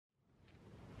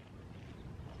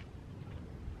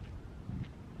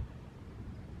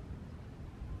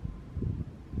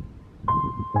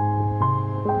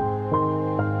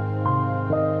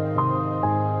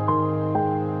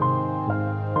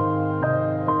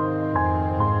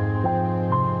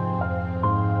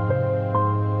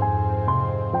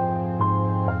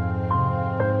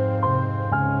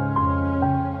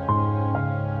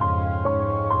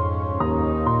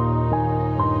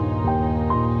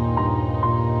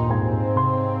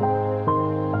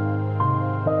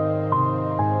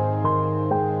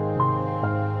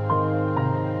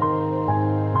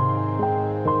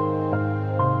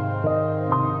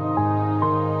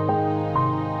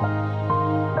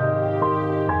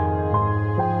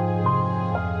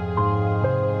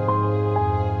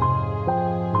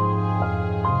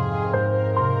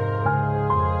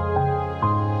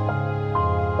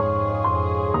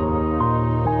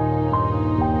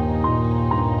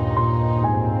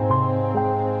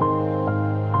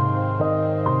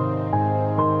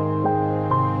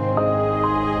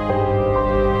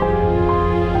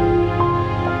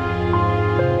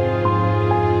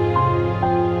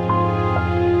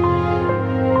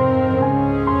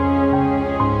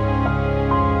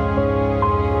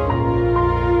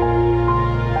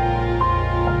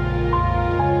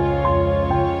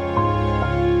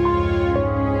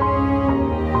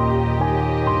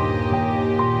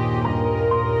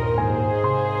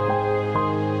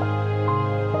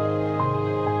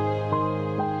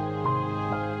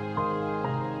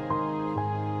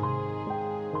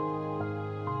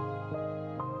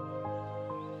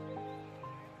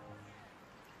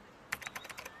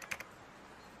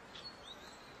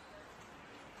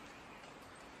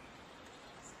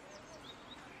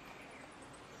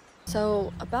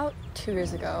So about 2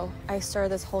 years ago, I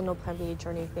started this whole no plan B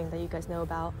journey thing that you guys know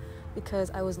about because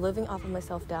I was living off of my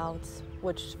self-doubts,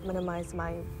 which minimized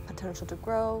my potential to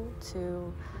grow,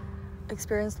 to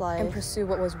experience life, and pursue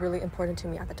what was really important to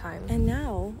me at the time. And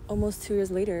now, almost 2 years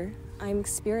later, I'm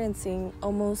experiencing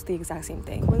almost the exact same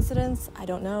thing. Coincidence? I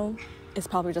don't know. It's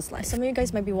probably just life. Some of you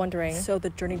guys might be wondering, so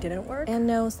the journey didn't work? And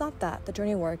no, it's not that. The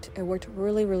journey worked. It worked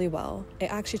really, really well. It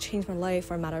actually changed my life,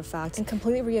 for a matter of fact, and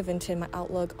completely reinvented my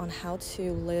outlook on how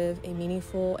to live a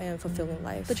meaningful and fulfilling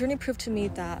life. The journey proved to me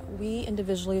that we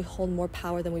individually hold more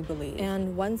power than we believe.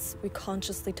 And once we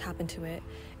consciously tap into it,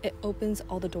 it opens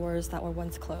all the doors that were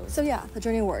once closed. So yeah, the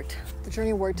journey worked. The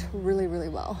journey worked really, really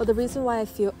well. But the reason why I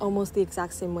feel almost the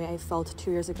exact same way I felt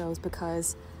 2 years ago is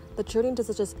because the journey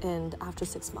doesn't just end after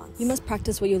 6 months. You must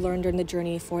practice what you learned during the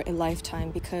journey for a lifetime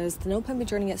because the no plan B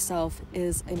journey itself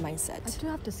is a mindset. I do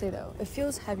have to say though, it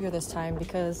feels heavier this time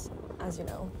because, as you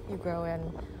know, you grow and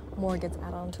more gets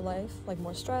added on to life, like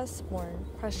more stress, more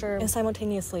pressure, and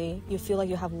simultaneously you feel like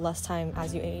you have less time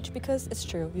as you age, because it's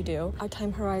true, you do. Our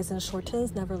time horizon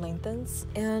shortens, never lengthens,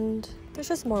 and there's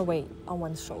just more weight on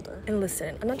one's shoulder. And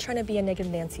listen, I'm not trying to be a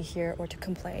negative Nancy here or to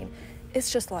complain. It's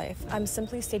just life. I'm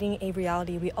simply stating a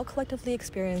reality we all collectively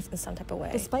experience in some type of way.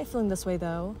 Despite feeling this way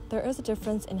though, there is a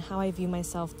difference in how I view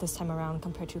myself this time around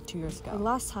compared to 2 years ago. The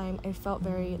last time I felt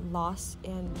very lost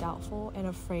and doubtful and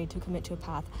afraid to commit to a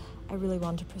path I really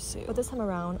want to pursue. But this time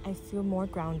around, I feel more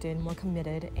grounded, more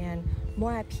committed, and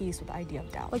more at peace with the idea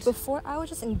of doubt. Like before, I would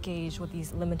just engage with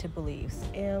these limited beliefs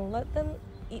and let them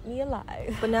eat me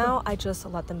alive. But now I just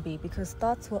let them be because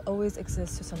thoughts will always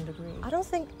exist to some degree. I don't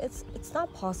think it's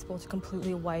not possible to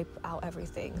completely wipe out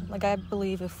everything. Like I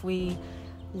believe if we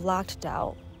lacked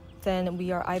doubt, then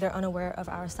we are either unaware of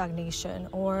our stagnation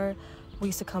or we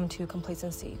succumb to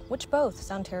complacency, which both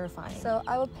sound terrifying. So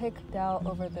I would pick doubt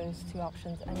over those two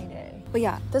options any day. But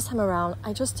yeah, this time around,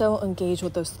 I just don't engage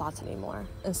with those thoughts anymore.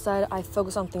 Instead, I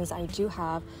focus on things I do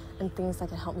have and things that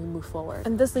can help me move forward.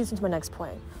 And this leads into my next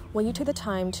point. When you take the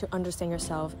time to understand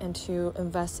yourself and to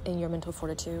invest in your mental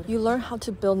fortitude, you learn how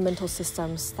to build mental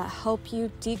systems that help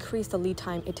you decrease the lead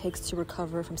time it takes to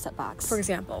recover from setbacks. For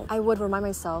example, I would remind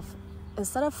myself,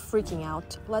 instead of freaking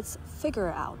out, let's figure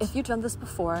it out. If you've done this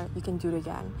before, you can do it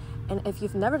again. And if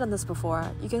you've never done this before,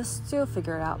 you can still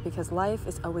figure it out because life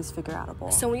is always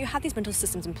figure-outable. So when you have these mental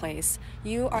systems in place,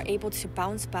 you are able to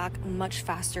bounce back much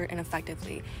faster and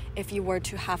effectively. If you were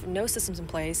to have no systems in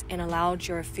place and allowed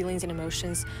your feelings and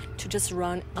emotions to just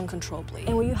run uncontrollably.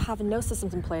 And when you have no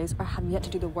systems in place or have yet to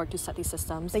do the work to set these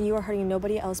systems, then you are hurting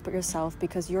nobody else but yourself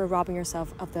because you're robbing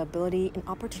yourself of the ability and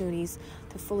opportunities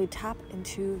to fully tap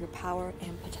into your power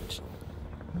and potential.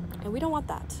 And we don't want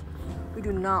that. We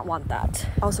do not want that.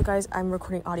 Also guys, I'm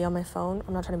recording audio on my phone.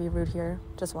 I'm not trying to be rude here.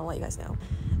 Just want to let you guys know.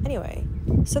 Anyway,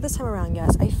 so this time around,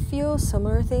 yes, I feel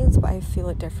similar things, but I feel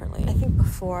it differently. I think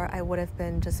before I would have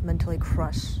been just mentally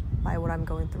crushed by what I'm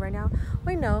going through right now.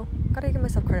 Wait, no, gotta give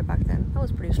myself credit back then. That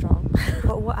was pretty strong.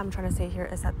 But what I'm trying to say here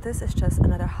is that this is just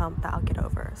another hump that I'll get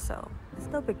over. So it's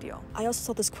no big deal. I also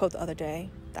saw this quote the other day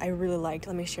that I really liked.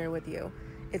 Let me share it with you.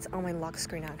 It's on my lock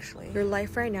screen actually. Your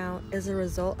life right now is a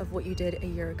result of what you did a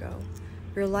year ago.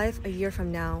 Your life a year from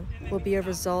now will be a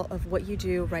result of what you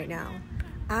do right now.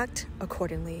 Act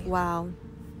accordingly. Wow,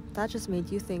 that just made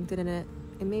you think, didn't it?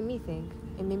 It made me think.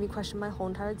 It made me question my whole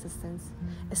entire existence.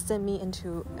 It sent me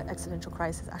into an existential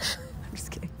crisis actually. I'm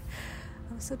just kidding.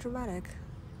 I was so dramatic.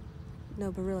 No,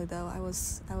 but really though, I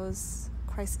was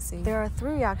crisising. There are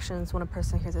 3 reactions when a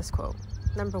person hears this quote.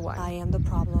 Number 1, I am the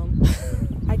problem.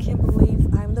 I can't believe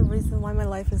I'm the reason why my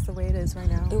life is the way it is right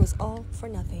now. It was all for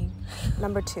nothing.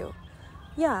 Number 2,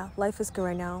 yeah, life is good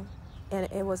right now, and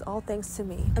it was all thanks to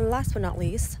me. And last but not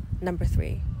least, number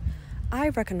 3, I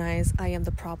recognize I am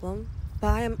the problem, but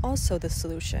I am also the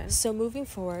solution. So moving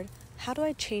forward, how do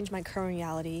I change my current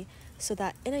reality so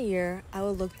that in a year, I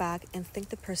will look back and think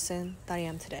the person that I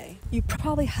am today? You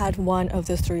probably had one of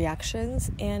those 3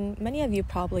 reactions, and many of you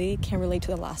probably can relate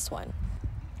to the last one,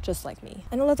 just like me.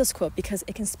 And I love this quote because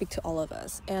it can speak to all of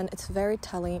us, and it's very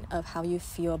telling of how you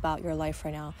feel about your life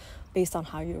right now based on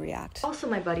how you react. Also,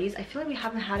 my buddies, I feel like we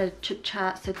haven't had a chit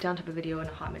chat, sit down type of video in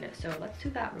a hot minute, so let's do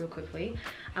that real quickly.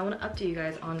 I want to update you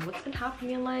guys on what's been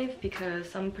happening in life because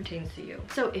some pertains to you.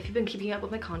 So if you've been keeping up with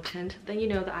my content, then you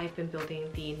know that I've been building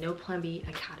the No Plan B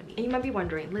Academy. And you might be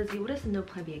wondering, Lizzie, what is the No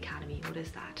Plan B Academy? What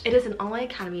is that? It is an online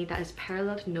academy that is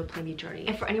parallel to No Plan B Journey.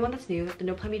 And for anyone that's new, the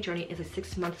No Plan B Journey is a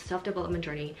 6-month self-development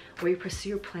journey where you pursue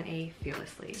your Plan A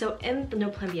fearlessly. So in the No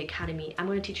Plan B Academy, I'm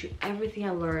going to teach you everything I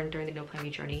learned during the No Plan B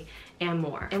Journey and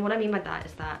more. And what I mean by that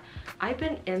is that I've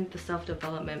been in the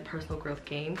self-development personal growth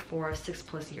game for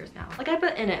 6+ years now. Like, I've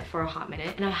been in it for a hot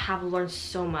minute, and I have learned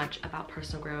so much about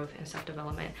personal growth and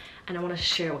self-development, and I want to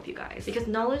share with you guys because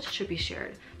knowledge should be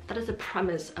shared. That is the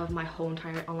premise of my whole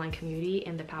entire online community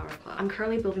and the Power Club. I'm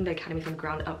currently building the academy from the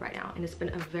ground up right now, and it's been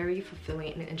a very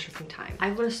fulfilling and interesting time.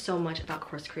 I've learned so much about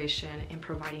course creation and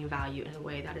providing value in a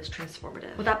way that is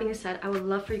transformative. With that being said, I would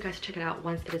love for you guys to check it out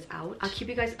once it is out. I'll keep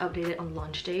you guys updated on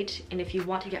launch date, and if you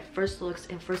want to get first looks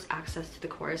and first access to the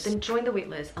course, then join the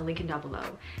waitlist. I'll link it down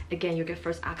below. Again, you'll get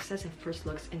first access and first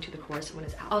looks into the course when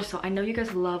it's out. Also, I know you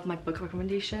guys love my book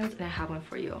recommendations, and I have one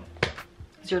for you.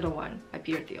 0 to 1 by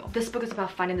Peter Thiel. This book is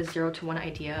about finding the 0 to 1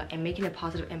 idea and making a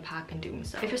positive impact in doing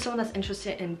so. If you're someone that's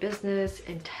interested in business,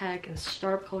 in tech, in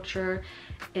startup culture,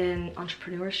 in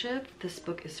entrepreneurship, this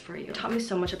book is for you. It taught me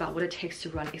so much about what it takes to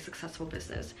run a successful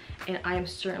business, and I am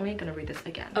certainly gonna read this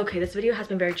again. Okay, this video has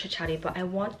been very chit-chatty, but I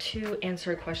want to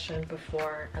answer a question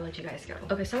before I let you guys go.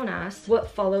 Okay, someone asked,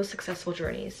 what follows successful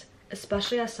journeys?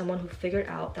 Especially as someone who figured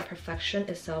out that perfection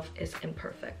itself is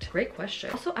imperfect. Great question.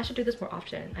 Also, I should do this more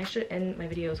often. I should end my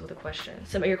videos with a question.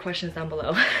 Submit your questions down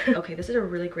below. Okay, this is a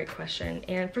really great question.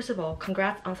 And first of all,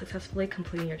 congrats on successfully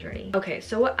completing your journey. Okay,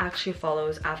 so what actually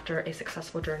follows after a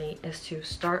successful journey is to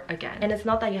start again. And it's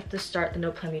not that you have to start the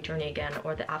no plan B journey again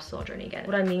or the absolute journey again.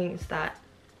 What I mean is that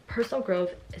personal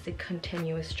growth is a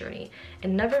continuous journey. It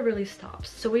never really stops.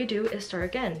 So what you do is start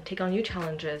again, take on new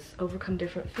challenges, overcome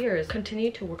different fears,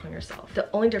 continue to work on yourself. The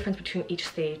only difference between each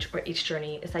stage or each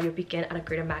journey is that you begin at a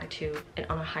greater magnitude and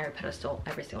on a higher pedestal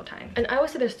every single time. And I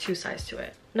always say there's two sides to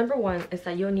it. Number one is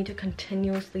that you'll need to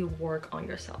continuously work on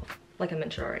yourself, like I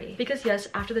mentioned already. Because yes,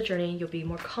 after the journey, you'll be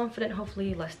more confident,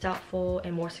 hopefully, less doubtful,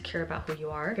 and more secure about who you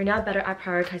are. You're now better at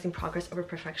prioritizing progress over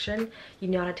perfection. You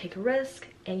know how to take a risk,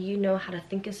 and you know how to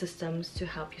think in systems to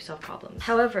help you solve problems.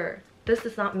 However, this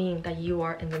does not mean that you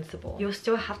are invincible. You'll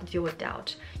still have to deal with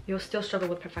doubt. You'll still struggle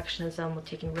with perfectionism, with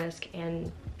taking risk,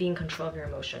 and being in control of your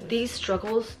emotions. These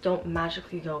struggles don't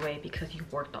magically go away because you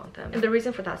worked on them. And the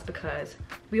reason for that is because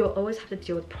we will always have to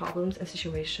deal with problems and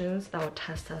situations that will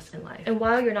test us in life. And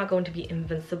while you're not going to be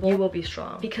invincible, you will be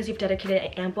strong because you've dedicated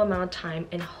an ample amount of time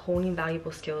in honing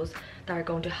valuable skills that are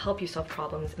going to help you solve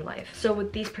problems in life. So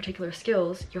with these particular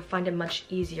skills, you'll find it much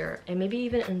easier and maybe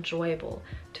even enjoyable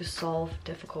to solve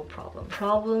difficult problems.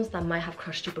 Problems that might have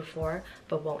crushed you before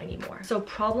but won't anymore. So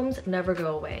problems never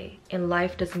go away and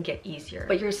life doesn't get easier,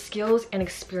 but your skills and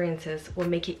experiences will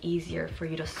make it easier for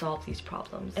you to solve these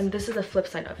problems. And this is the flip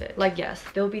side of it. Like, yes,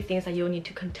 there will be things that you'll need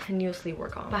to continuously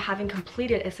work on, but having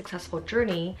completed a successful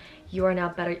journey, you are now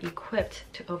better equipped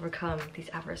to overcome these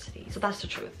adversities. So that's the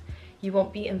truth. You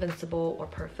won't be invincible or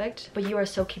perfect, but you are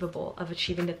so capable of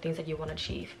achieving the things that you want to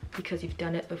achieve because you've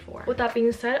done it before. With that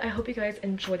being said, I hope you guys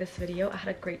enjoyed this video. I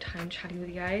had a great time chatting with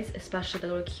you guys, especially the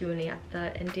little Q&A at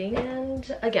the ending.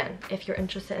 And again, if you're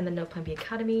interested in the No Plan B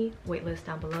Academy, waitlist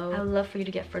down below. I would love for you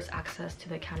to get first access to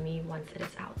the academy once it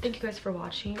is out. Thank you guys for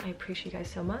watching. I appreciate you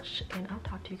guys so much, and I'll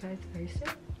talk to you guys very soon.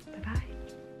 Bye-bye.